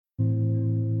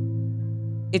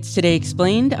It's Today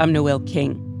Explained. I'm Noelle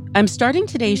King. I'm starting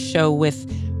today's show with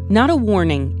not a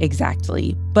warning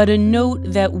exactly, but a note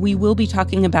that we will be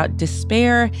talking about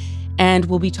despair and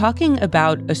we'll be talking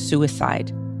about a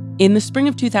suicide. In the spring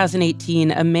of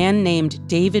 2018, a man named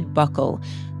David Buckle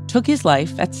took his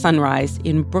life at sunrise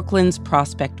in Brooklyn's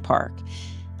Prospect Park.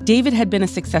 David had been a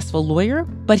successful lawyer,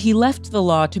 but he left the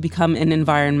law to become an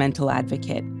environmental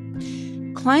advocate.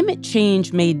 Climate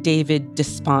change made David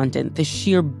despondent, the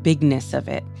sheer bigness of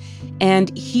it.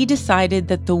 And he decided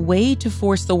that the way to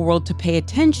force the world to pay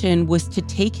attention was to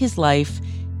take his life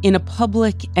in a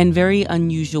public and very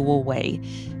unusual way.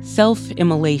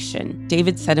 Self-immolation.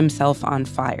 David set himself on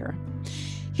fire.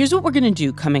 Here's what we're going to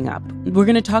do coming up. We're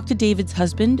going to talk to David's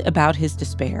husband about his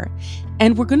despair.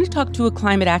 And we're going to talk to a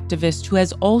climate activist who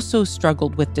has also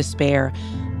struggled with despair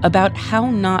about how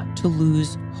not to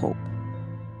lose hope.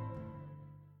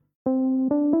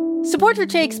 Support for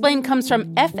Today Explained comes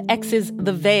from FX's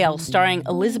The Veil, starring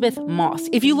Elizabeth Moss.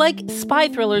 If you like spy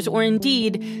thrillers or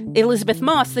indeed Elizabeth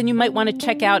Moss, then you might want to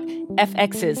check out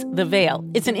FX's The Veil.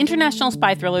 It's an international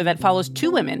spy thriller that follows two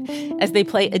women as they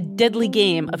play a deadly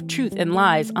game of truth and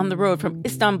lies on the road from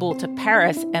Istanbul to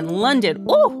Paris and London.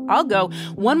 Oh, I'll go.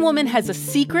 One woman has a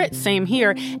secret, same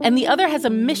here, and the other has a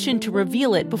mission to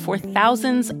reveal it before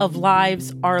thousands of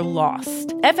lives are lost.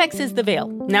 FX's The Veil,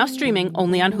 now streaming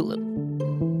only on Hulu.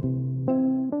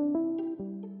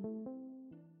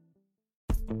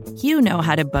 You know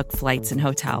how to book flights and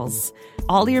hotels.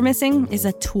 All you're missing is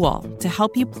a tool to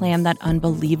help you plan that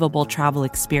unbelievable travel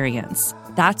experience.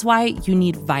 That's why you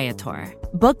need Viator.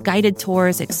 Book guided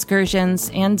tours,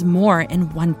 excursions, and more in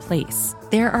one place.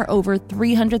 There are over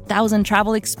 300,000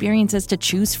 travel experiences to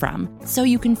choose from, so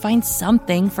you can find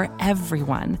something for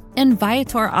everyone. And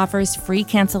Viator offers free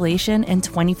cancellation and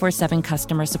 24/7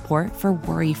 customer support for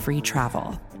worry-free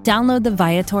travel. Download the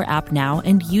Viator app now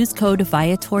and use code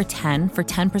Viator10 for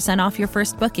 10% off your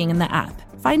first booking in the app.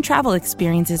 Find travel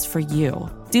experiences for you.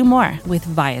 Do more with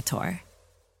Viator.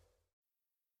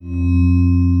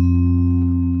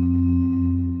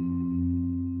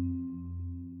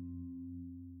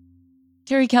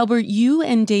 Terry Calbert, you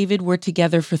and David were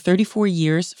together for 34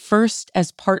 years, first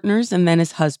as partners and then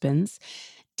as husbands.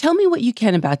 Tell me what you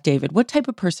can about David. What type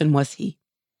of person was he?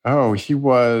 Oh, he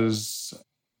was...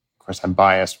 Of course, I'm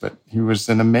biased, but he was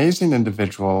an amazing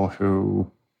individual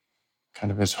who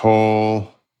kind of his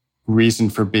whole reason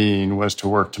for being was to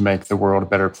work to make the world a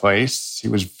better place. He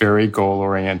was very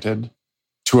goal-oriented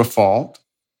to a fault.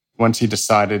 Once he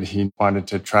decided he wanted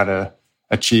to try to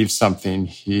achieve something,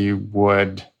 he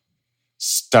would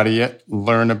study it,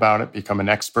 learn about it, become an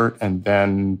expert, and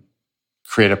then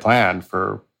create a plan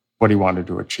for what he wanted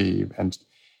to achieve.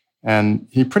 And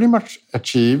he pretty much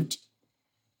achieved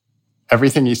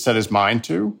everything he set his mind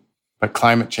to, but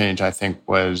climate change, I think,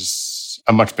 was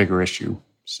a much bigger issue.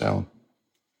 So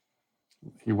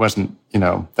he wasn't,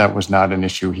 that was not an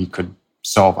issue he could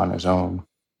solve on his own.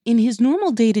 In his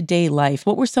normal day-to-day life,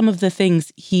 what were some of the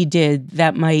things he did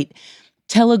that might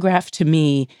telegraph to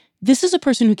me, this is a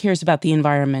person who cares about the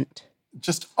environment?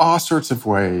 Just all sorts of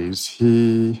ways.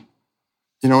 He,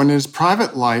 in his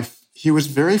private life, he was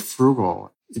very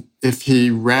frugal. If he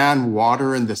ran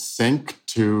water in the sink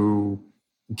to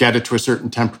get it to a certain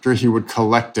temperature, he would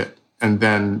collect it and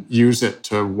then use it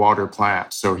to water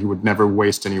plants. So he would never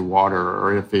waste any water.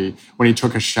 Or when he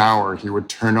took a shower, he would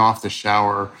turn off the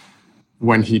shower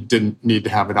when he didn't need to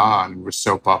have it on, and would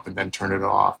soap up and then turn it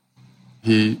off.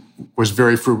 He was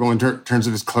very frugal in terms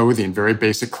of his clothing, very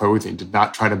basic clothing, did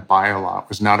not try to buy a lot,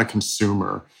 was not a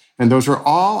consumer. And those were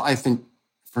all, I think,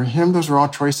 for him, those were all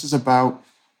choices about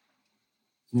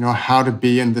how to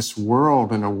be in this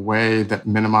world in a way that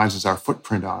minimizes our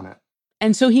footprint on it.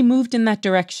 And so he moved in that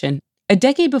direction. A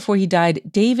decade before he died,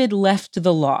 David left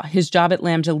the law, his job at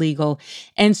Lambda Legal,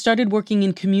 and started working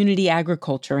in community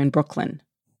agriculture in Brooklyn.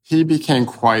 He became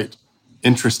quite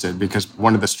interested because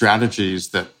one of the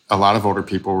strategies that a lot of older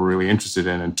people were really interested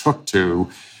in and took to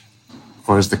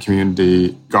was the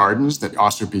community gardens that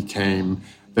also became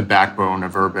the backbone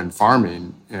of urban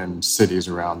farming in cities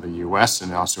around the U.S.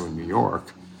 and also in New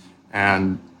York.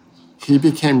 And he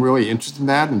became really interested in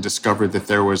that and discovered that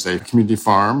there was a community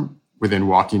farm within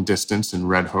walking distance in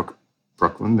Red Hook,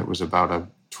 Brooklyn, that was about a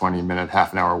 20-minute,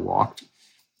 half-an-hour walk.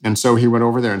 And so he went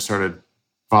over there and started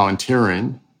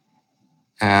volunteering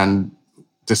and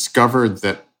discovered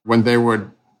that when they would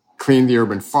clean the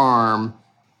urban farm,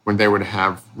 when they would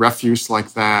have refuse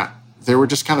like that, they were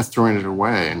just kind of throwing it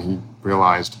away. And he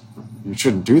realized, you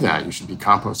shouldn't do that. You should be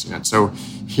composting it. So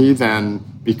he then,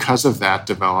 because of that,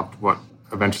 developed what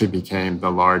eventually became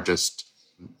the largest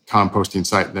composting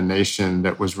site in the nation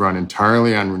that was run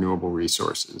entirely on renewable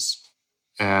resources.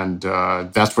 And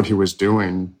that's what he was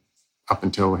doing up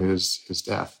until his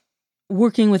death.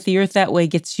 Working with the earth that way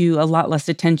gets you a lot less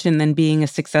attention than being a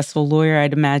successful lawyer,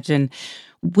 I'd imagine.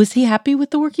 Was he happy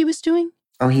with the work he was doing?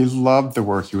 Oh, he loved the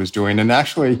work he was doing. And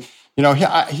actually,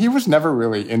 he was never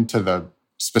really into the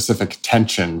specific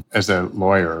tension as a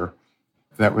lawyer.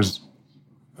 That was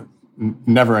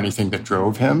never anything that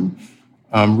drove him.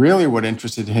 Really what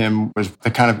interested him was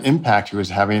the kind of impact he was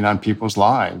having on people's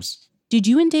lives. Did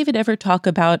you and David ever talk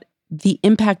about the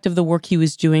impact of the work he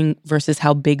was doing versus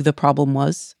how big the problem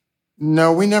was?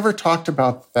 No, we never talked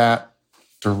about that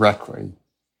directly.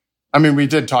 I mean, we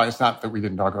did talk. It's not that we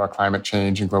didn't talk about climate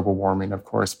change and global warming, of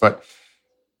course, but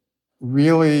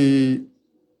really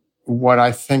what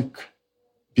I think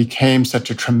became such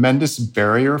a tremendous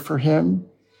barrier for him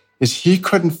is he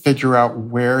couldn't figure out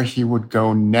where he would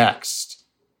go next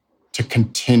to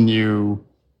continue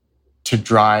to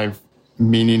drive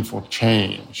meaningful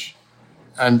change.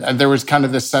 And there was kind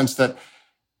of this sense that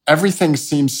everything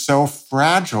seemed so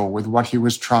fragile with what he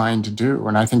was trying to do.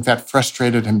 And I think that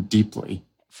frustrated him deeply.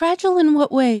 Fragile in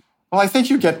what way? Well, I think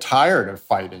you get tired of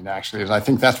fighting, actually. I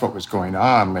think that's what was going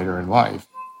on later in life.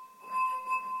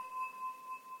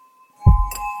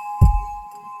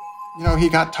 He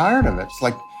got tired of it. It's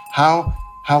like, how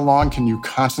long can you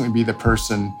constantly be the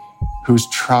person who's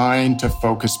trying to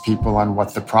focus people on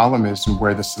what the problem is and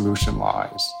where the solution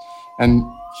lies? And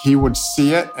he would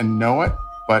see it and know it,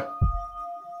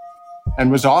 and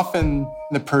was often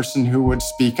the person who would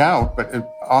speak out, but it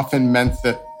often meant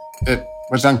that it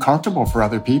was uncomfortable for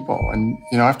other people. And,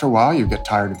 after a while, you get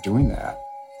tired of doing that.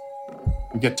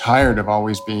 You get tired of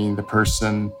always being the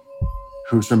person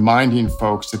who's reminding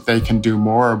folks that they can do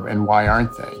more, and why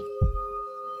aren't they?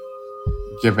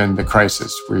 Given the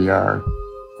crisis we're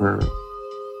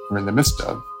in the midst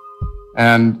of.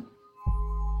 And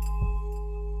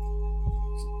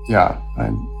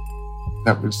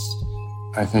that was,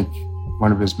 I think,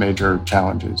 one of his major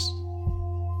challenges.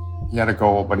 He had a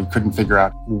goal, but he couldn't figure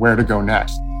out where to go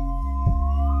next.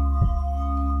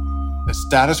 The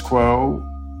status quo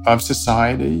of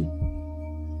society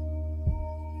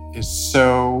is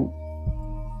so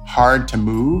hard to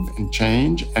move and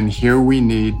change, and here we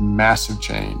need massive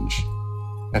change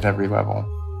at every level.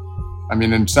 I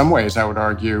mean, in some ways, I would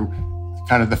argue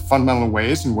kind of the fundamental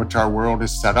ways in which our world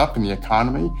is set up in the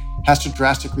economy has to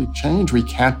drastically change. We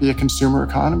can't be a consumer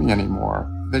economy anymore.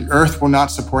 The earth will not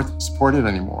support it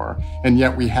anymore. And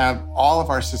yet we have all of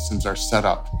our systems are set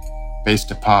up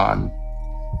based upon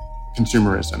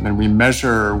consumerism. And we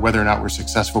measure whether or not we're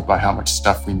successful by how much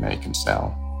stuff we make and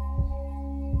sell.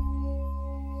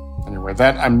 Anyway,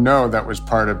 I know that was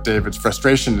part of David's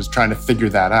frustration, is trying to figure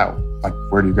that out. Like,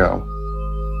 where do you go?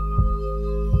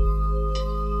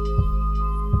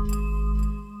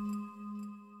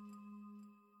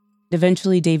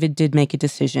 Eventually, David did make a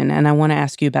decision, and I want to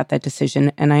ask you about that decision,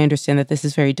 and I understand that this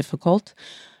is very difficult.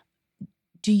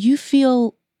 Do you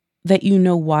feel that you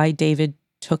know why David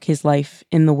took his life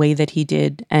in the way that he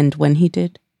did and when he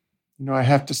did? I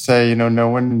have to say, no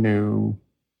one knew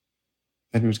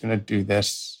that he was going to do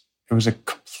this. It was a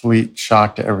complete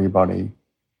shock to everybody.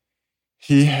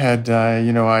 He had,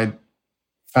 I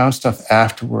found stuff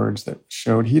afterwards that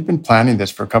showed he'd been planning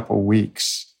this for a couple of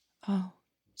weeks. Oh.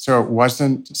 So it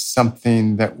wasn't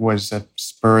something that was a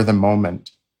spur of the moment.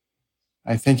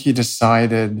 I think he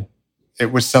decided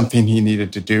it was something he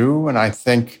needed to do. And I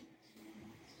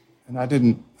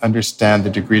didn't understand the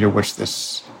degree to which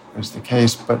this was the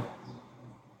case, but,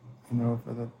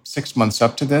 for the 6 months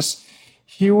up to this,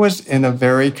 he was in a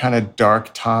very kind of dark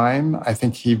time. I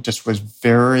think he just was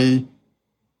very,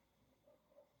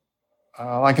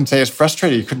 all I can say is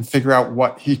frustrated. He couldn't figure out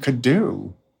what he could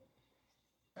do.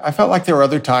 I felt like there were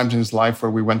other times in his life where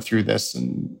we went through this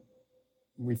and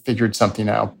we figured something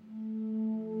out.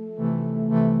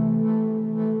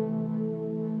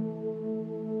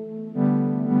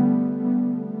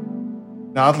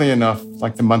 Oddly enough,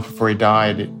 like the month before he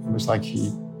died, it was like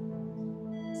it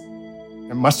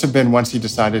must have been once he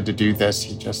decided to do this,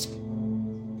 he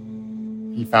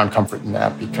found comfort in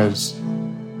that, because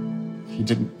he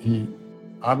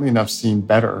oddly enough seemed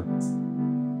better.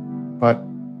 But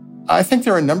I think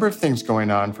there are a number of things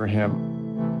going on for him.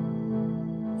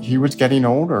 He was getting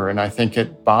older, and I think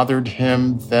it bothered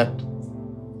him that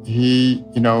his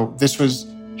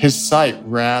site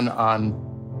ran on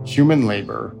human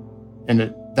labor,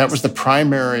 and that was the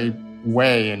primary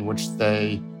way in which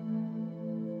they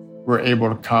were able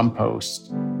to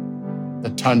compost the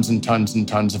tons and tons and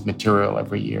tons of material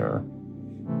every year.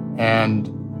 And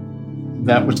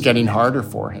that was getting harder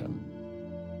for him.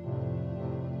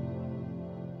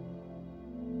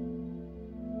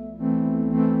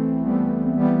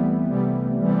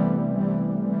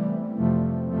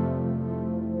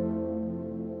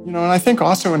 And I think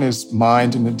also in his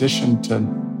mind, in addition to,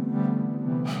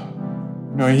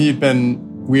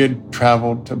 we had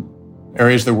traveled to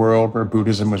areas of the world where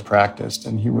Buddhism was practiced,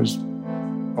 and he was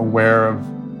aware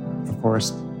of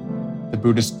course, the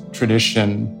Buddhist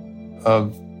tradition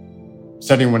of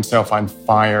setting oneself on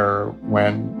fire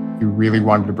when you really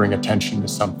wanted to bring attention to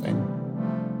something.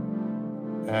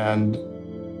 And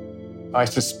I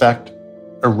suspect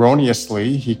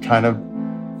erroneously, he kind of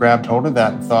grabbed hold of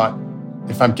that and thought,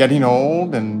 if I'm getting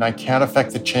old and I can't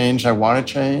affect the change I want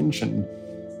to change, and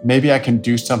maybe I can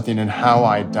do something in how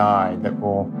I die that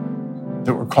will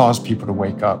cause people to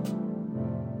wake up.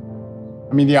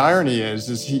 I mean, the irony is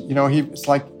it's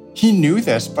like he knew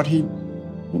this, but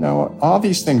all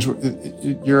these things,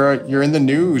 you're in the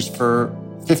news for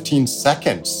 15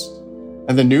 seconds,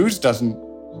 and the news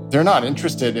they're not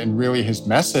interested in really his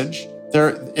message.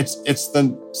 It's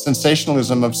the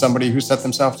sensationalism of somebody who set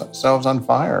themselves on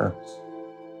fire.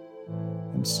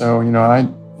 And so, I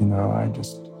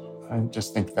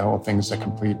just think the whole thing is a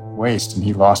complete waste, and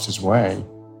he lost his way.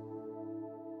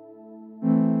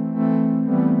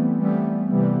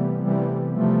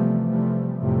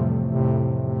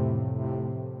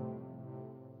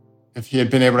 If he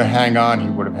had been able to hang on, he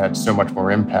would have had so much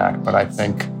more impact. But I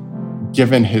think,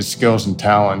 given his skills and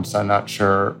talents, I'm not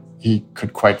sure he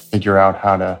could quite figure out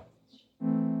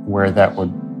where that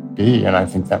would be. And I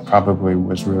think that probably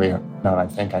was really,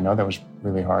 I know that was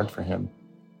really hard for him.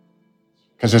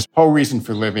 Because his whole reason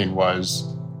for living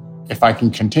was, if I can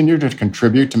continue to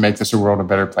contribute to make this world a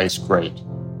better place, great.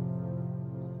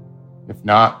 If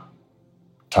not,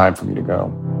 time for me to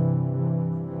go.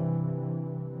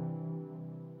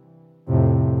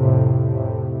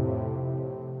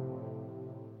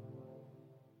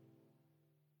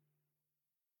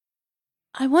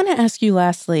 I want to ask you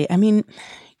lastly, I'm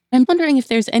wondering if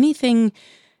there's anything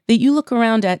that you look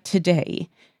around at today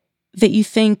that you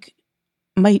think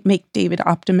might make David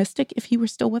optimistic if he were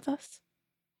still with us?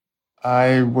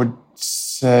 I would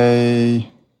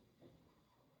say,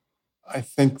 I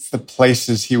think the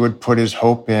places he would put his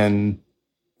hope in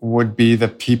would be the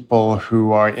people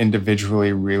who are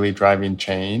individually really driving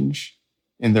change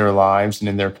in their lives and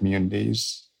in their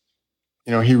communities.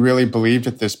 He really believed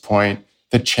at this point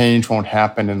that change won't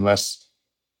happen unless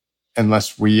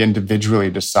we individually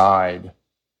decide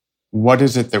what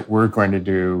is it that we're going to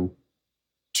do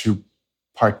to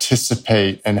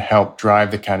participate and help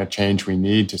drive the kind of change we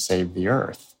need to save the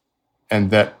earth.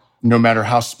 And that no matter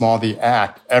how small the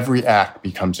act, every act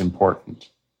becomes important.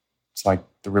 It's like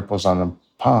the ripples on a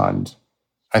pond.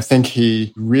 I think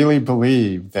he really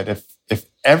believed that if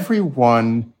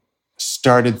everyone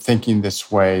started thinking this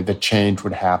way, the change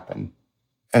would happen.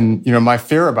 And, my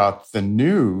fear about the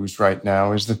news right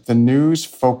now is that the news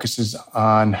focuses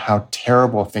on how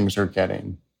terrible things are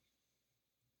getting.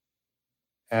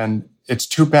 And it's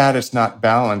too bad it's not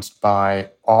balanced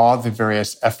by all the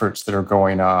various efforts that are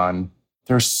going on.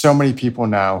 There are so many people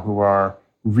now who are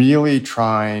really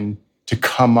trying to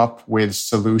come up with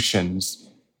solutions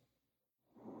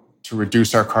to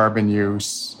reduce our carbon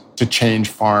use, to change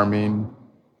farming,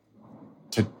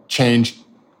 to change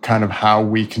kind of how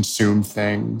we consume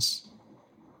things.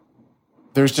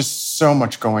 There's just so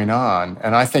much going on,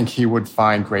 and I think he would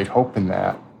find great hope in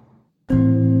that.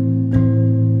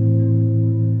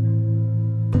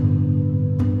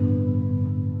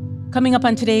 Coming up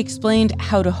on Today Explained,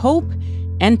 how to hope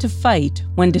and to fight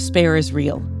when despair is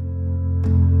real.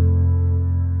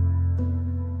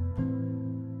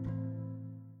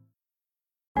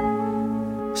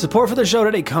 Support for the show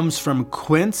today comes from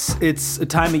Quince. It's a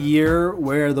time of year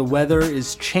where the weather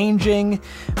is changing.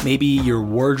 Maybe your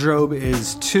wardrobe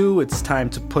is too. It's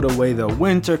time to put away the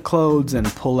winter clothes and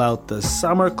pull out the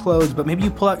summer clothes. But maybe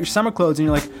you pull out your summer clothes and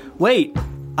you're like, wait,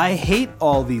 I hate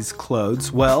all these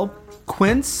clothes. Well,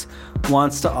 Quince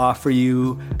wants to offer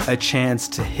you a chance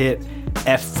to hit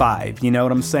F5. You know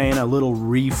what I'm saying? A little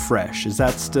refresh. Is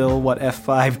that still what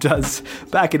F5 does?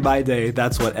 Back in my day,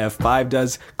 that's what F5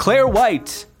 does. Claire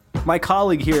White, my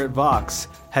colleague here at Vox,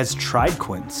 has tried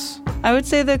Quince. I would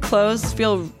say the clothes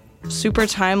feel super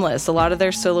timeless. A lot of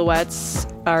their silhouettes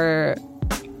are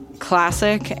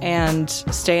classic and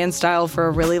stay in style for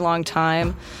a really long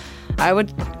time. I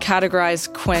would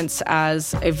categorize Quince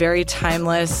as a very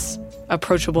timeless,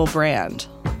 approachable brand.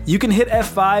 You can hit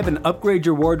F5 and upgrade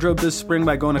your wardrobe this spring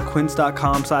by going to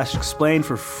quince.com/explain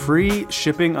for free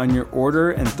shipping on your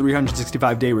order and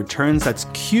 365-day returns. That's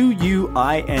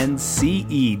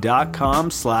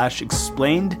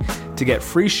QUINCE.com/explained to get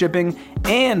free shipping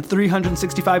and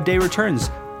 365-day returns.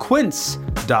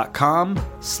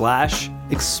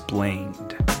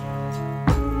 Quince.com/explained.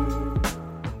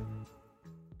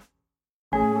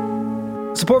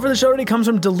 Support for the show today comes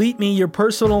from Delete Me. Your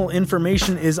personal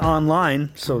information is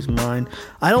online, so is mine.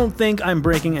 I don't think I'm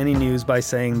breaking any news by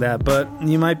saying that, but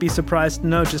you might be surprised to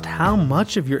know just how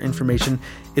much of your information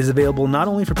is available not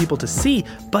only for people to see,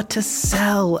 but to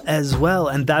sell as well.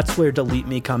 And that's where Delete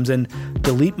Me comes in.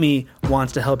 Delete Me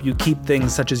wants to help you keep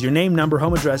things such as your name, number,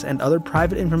 home address, and other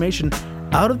private information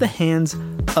out of the hands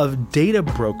of data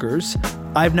brokers.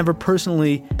 I've never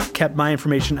personally kept my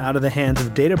information out of the hands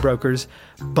of data brokers,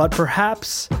 but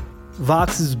perhaps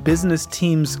Vox's business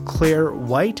team's Claire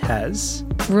White has.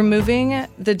 Removing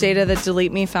the data that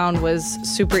Delete Me found was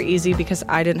super easy because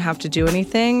I didn't have to do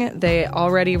anything. They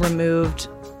already removed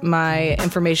my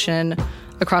information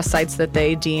across sites that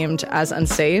they deemed as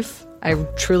unsafe. I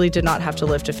truly did not have to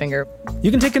lift a finger.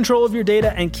 You can take control of your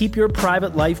data and keep your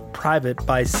private life private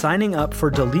by signing up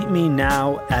for Delete Me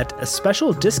now at a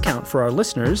special discount for our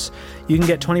listeners. You can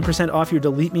get 20% off your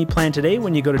Delete Me plan today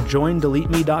when you go to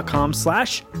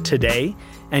joindeleteme.com/today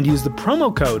and use the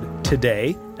promo code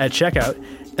today at checkout.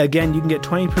 Again, you can get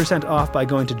 20% off by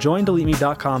going to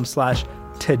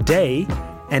joindeleteme.com/today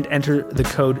and enter the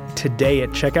code today at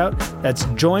checkout. That's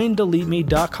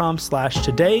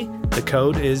joindeleteme.com/today. The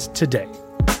code is today.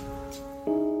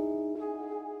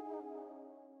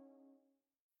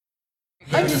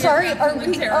 I'm sorry,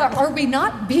 are we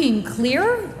not being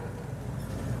clear?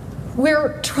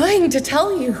 We're trying to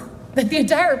tell you that the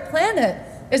entire planet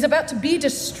is about to be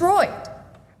destroyed.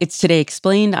 It's Today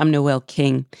Explained. I'm Noel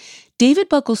King. David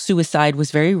Buckle's suicide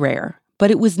was very rare,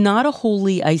 but it was not a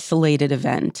wholly isolated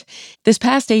event. This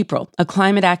past April, a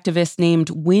climate activist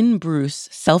named Wynn Bruce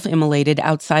self-immolated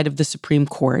outside of the Supreme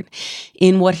Court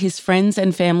in what his friends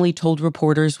and family told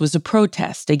reporters was a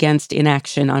protest against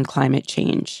inaction on climate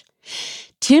change.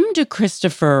 Tim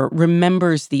DeChristopher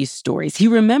remembers these stories. He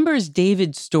remembers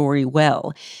David's story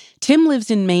well. Tim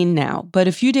lives in Maine now, but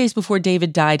a few days before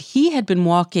David died, he had been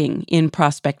walking in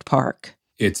Prospect Park.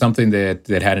 It's something that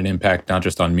had an impact not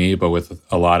just on me, but with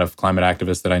a lot of climate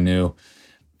activists that I knew,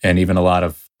 and even a lot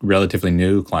of relatively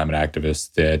new climate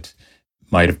activists that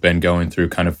might have been going through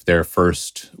kind of their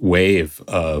first wave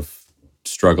of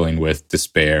struggling with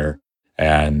despair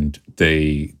and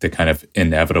the kind of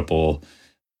inevitable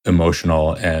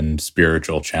emotional and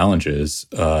spiritual challenges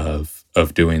of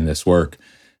doing this work.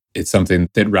 It's something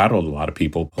that rattled a lot of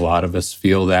people. A lot of us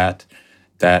feel that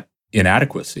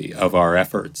inadequacy of our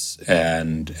efforts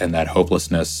and that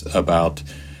hopelessness about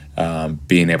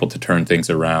being able to turn things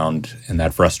around, and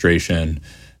that frustration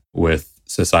with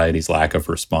society's lack of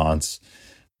response.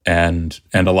 And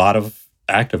a lot of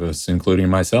activists, including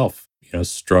myself,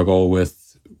 struggle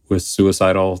with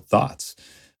suicidal thoughts.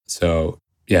 So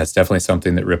yeah, it's definitely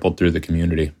something that rippled through the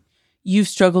community. You've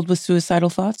struggled with suicidal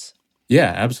thoughts?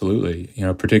 Yeah, absolutely.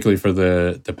 Particularly for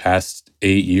the past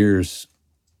 8 years,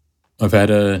 I've had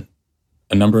a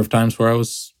number of times where I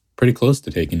was pretty close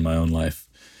to taking my own life.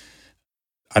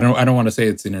 I don't want to say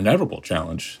it's an inevitable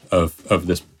challenge of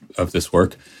this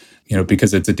work,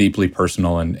 because it's a deeply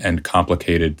personal and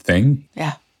complicated thing.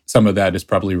 Yeah. Some of that is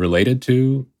probably related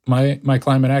to my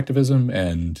climate activism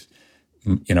and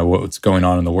what's going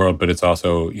on in the world, but it's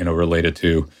also related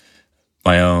to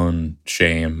my own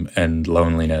shame and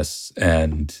loneliness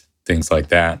and things like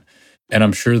that. And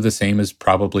I'm sure the same is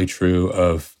probably true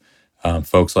of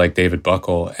folks like David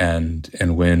Buckle and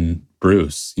Wynn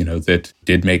Bruce, that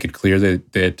did make it clear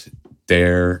that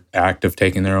their act of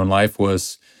taking their own life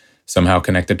was somehow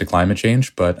connected to climate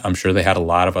change. But I'm sure they had a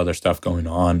lot of other stuff going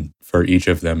on for each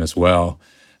of them as well,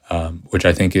 which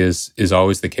I think is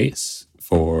always the case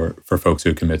for folks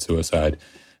who commit suicide,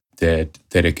 that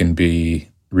it can be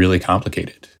really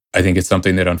complicated. I think it's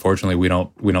something that unfortunately we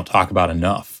don't talk about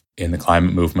enough in the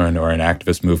climate movement or in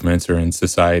activist movements or in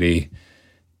society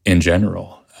in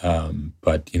general.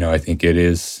 But I think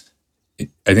it's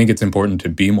important to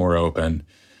be more open,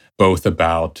 both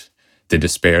about the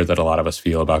despair that a lot of us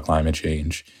feel about climate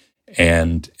change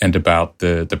and about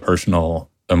the personal,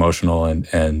 emotional,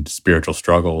 and spiritual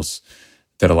struggles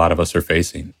that a lot of us are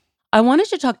facing. I wanted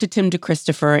to talk to Tim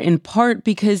DeChristopher in part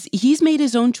because he's made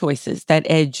his own choices that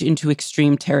edge into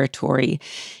extreme territory,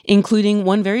 including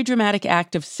one very dramatic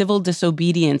act of civil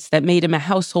disobedience that made him a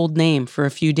household name for a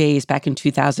few days back in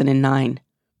 2009.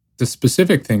 The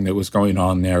specific thing that was going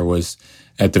on there was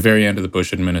at the very end of the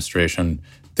Bush administration,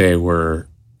 they were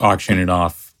auctioning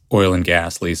off oil and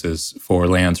gas leases for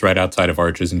lands right outside of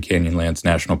Arches and Canyonlands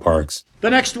National Parks.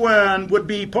 The next one would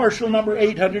be parcel number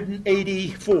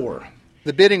 884.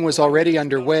 The bidding was already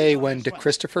underway when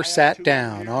DeChristopher sat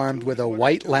down, armed with a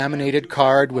white laminated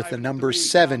card with the number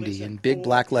 70 in big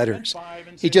black letters.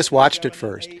 He just watched it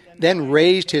first, then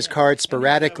raised his card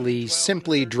sporadically,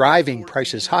 simply driving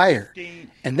prices higher.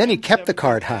 And then he kept the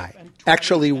card high,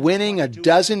 actually winning a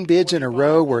dozen bids in a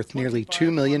row worth nearly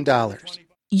 $2 million.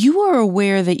 You are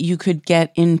aware that you could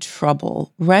get in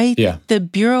trouble, right? Yeah. The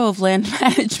Bureau of Land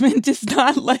Management is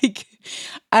not like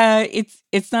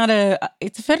it's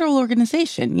a federal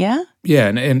organization, yeah? Yeah,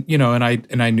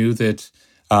 and I knew that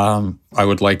I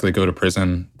would likely go to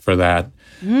prison for that.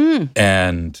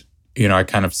 And I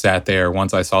kind of sat there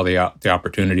once I saw the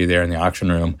opportunity there in the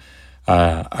auction room.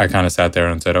 I kind of sat there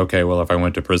and said, okay, well, if I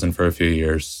went to prison for a few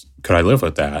years, could I live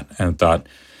with that? And thought,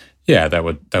 yeah, that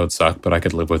would suck, but I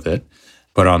could live with it.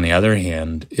 But on the other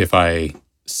hand, if I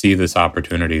see this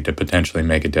opportunity to potentially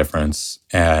make a difference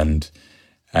and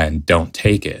don't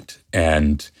take it,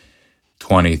 and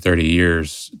 20, 30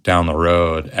 years down the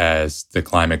road as the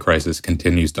climate crisis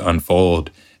continues to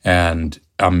unfold, and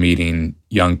I'm meeting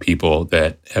young people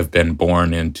that have been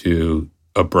born into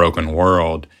a broken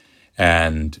world,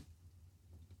 and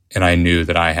I knew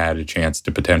that I had a chance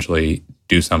to potentially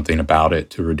do something about it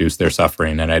to reduce their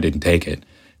suffering, and I didn't take it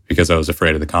because I was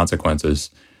afraid of the consequences.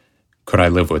 Could I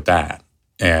live with that?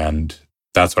 And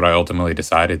that's what I ultimately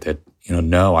decided that,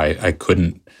 no, I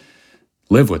couldn't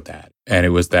live with that. And it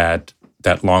was that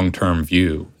long-term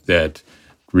view that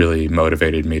really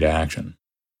motivated me to action.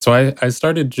 So I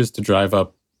started just to drive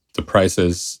up the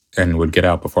prices and would get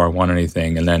out before I won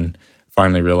anything, and then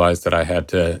finally realized that I had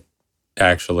to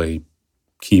actually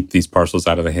keep these parcels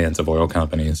out of the hands of oil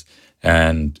companies.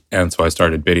 And so I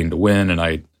started bidding to win, and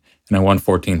I won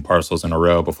 14 parcels in a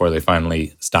row before they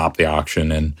finally stopped the auction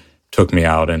and took me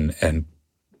out and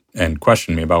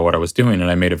questioned me about what I was doing. And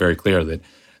I made it very clear that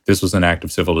this was an act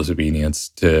of civil disobedience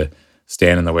to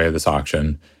stand in the way of this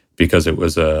auction because it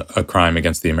was a crime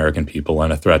against the American people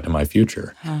and a threat to my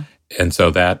future. Huh. And so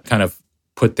that kind of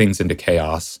put things into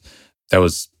chaos. That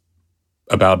was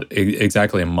about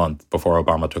exactly a month before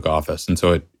Obama took office. And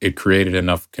so it created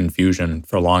enough confusion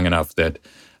for long enough that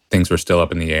things were still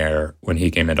up in the air when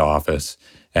he came into office.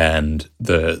 And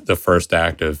the first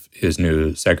act of his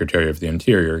new Secretary of the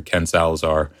Interior, Ken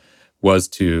Salazar, was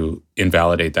to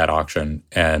invalidate that auction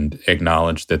and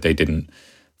acknowledge that they didn't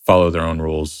follow their own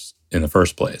rules in the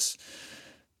first place.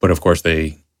 But of course,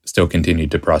 they still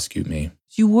continued to prosecute me.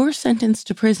 You were sentenced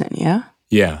to prison, yeah?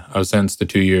 Yeah, I was sentenced to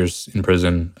 2 years in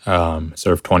prison,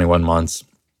 served 21 months.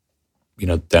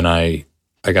 Then I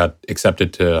got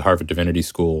accepted to Harvard Divinity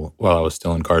School while I was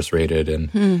still incarcerated,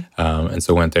 and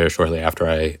so went there shortly after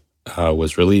I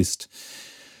was released,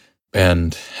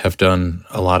 and have done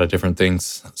a lot of different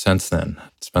things since then.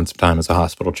 Spent some time as a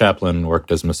hospital chaplain,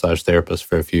 worked as a massage therapist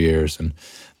for a few years, and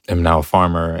am now a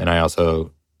farmer. And I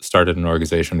also started an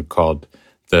organization called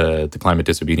the Climate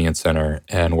Disobedience Center,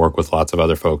 and work with lots of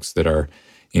other folks that are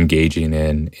engaging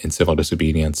in civil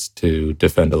disobedience to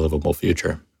defend a livable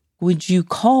future. Would you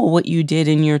call what you did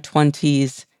in your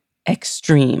 20s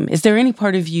extreme? Is there any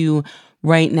part of you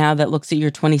right now that looks at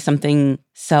your 20-something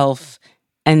self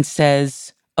and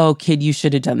says, oh, kid, you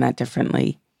should have done that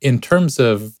differently? In terms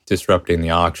of disrupting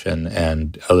the auction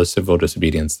and other civil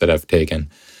disobedience that I've taken,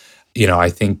 I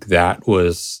think that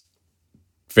was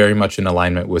very much in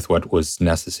alignment with what was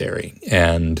necessary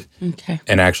and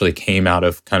actually came out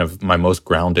of kind of my most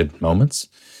grounded moments.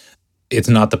 It's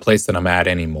not the place that I'm at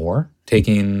anymore,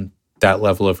 taking that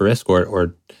level of risk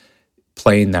or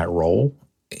playing that role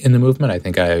in the movement. I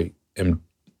think I am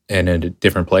in a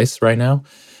different place right now.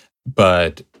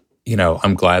 But,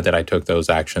 I'm glad that I took those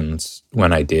actions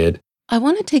when I did. I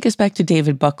want to take us back to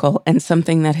David Buckle and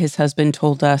something that his husband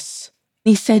told us.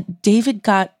 He said David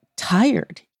got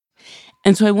tired.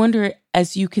 And so I wonder,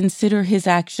 as you consider his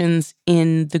actions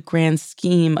in the grand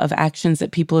scheme of actions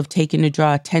that people have taken to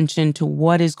draw attention to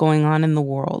what is going on in the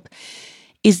world,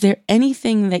 is there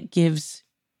anything that gives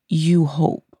you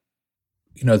hope?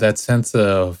 That sense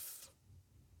of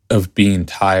being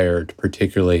tired,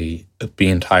 particularly of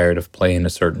being tired of playing a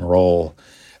certain role,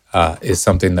 is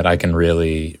something that I can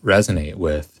really resonate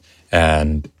with.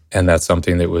 And that's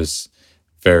something that was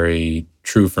very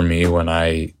true for me when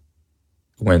I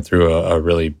went through a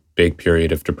really big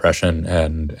period of depression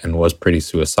and was pretty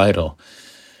suicidal.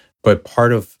 But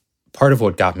part of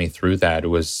what got me through that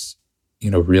was,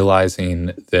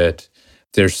 realizing that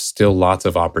there's still lots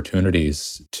of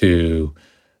opportunities to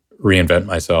reinvent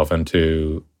myself and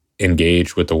to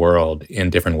engage with the world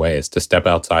in different ways, to step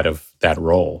outside of that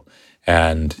role.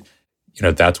 And,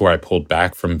 that's where I pulled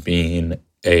back from being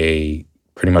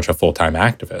pretty much a full-time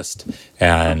activist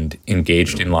and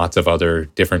engaged in lots of other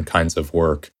different kinds of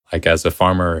work. Like as a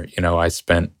farmer, I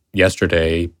spent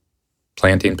yesterday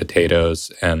planting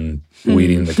potatoes and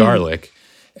weeding the garlic.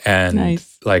 And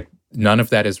nice. None of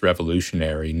that is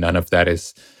revolutionary. None of that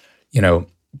is,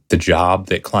 the job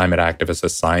that climate activists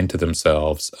assign to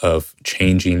themselves of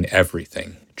changing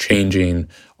everything, changing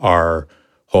our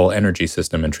whole energy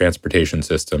system and transportation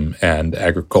system and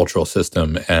agricultural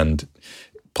system and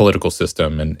political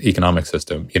system and economic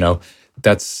system,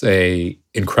 that's a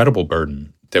incredible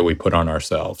burden that we put on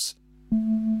ourselves.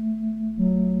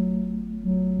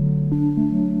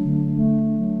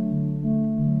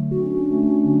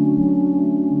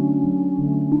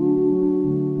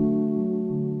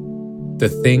 The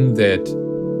thing that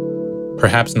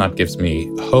perhaps not gives me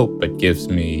hope, but gives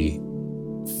me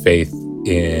faith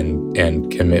in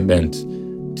and commitment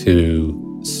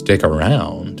to stick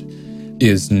around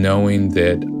is knowing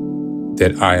that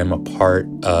I am a part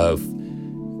of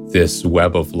this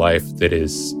web of life that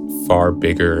is far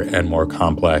bigger and more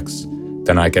complex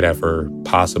than I could ever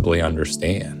possibly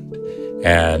understand.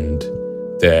 And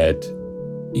that,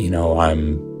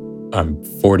 I'm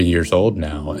 40 years old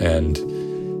now and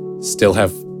still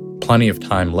have plenty of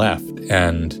time left.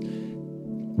 And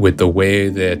with the way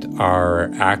that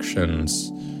our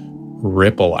actions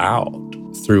ripple out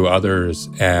through others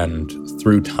and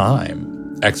through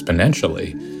time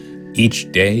exponentially,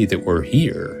 each day that we're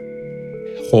here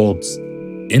holds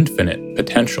infinite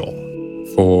potential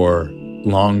for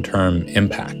long-term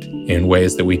impact in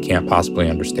ways that we can't possibly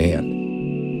understand.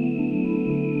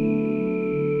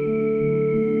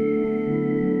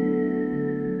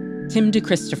 Tim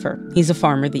DeChristopher, he's a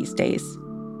farmer these days.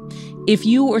 If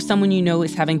you or someone you know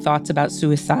is having thoughts about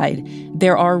suicide,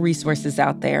 there are resources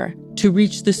out there. To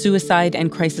reach the suicide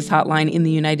and crisis hotline in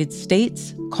the United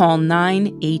States, call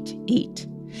 988.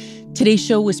 Today's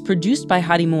show was produced by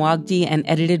Hadi Muagdi and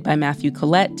edited by Matthew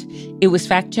Collette. It was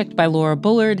fact-checked by Laura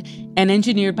Bullard and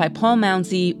engineered by Paul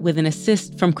Mounsey with an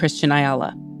assist from Christian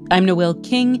Ayala. I'm Noel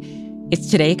King. It's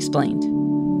Today Explained.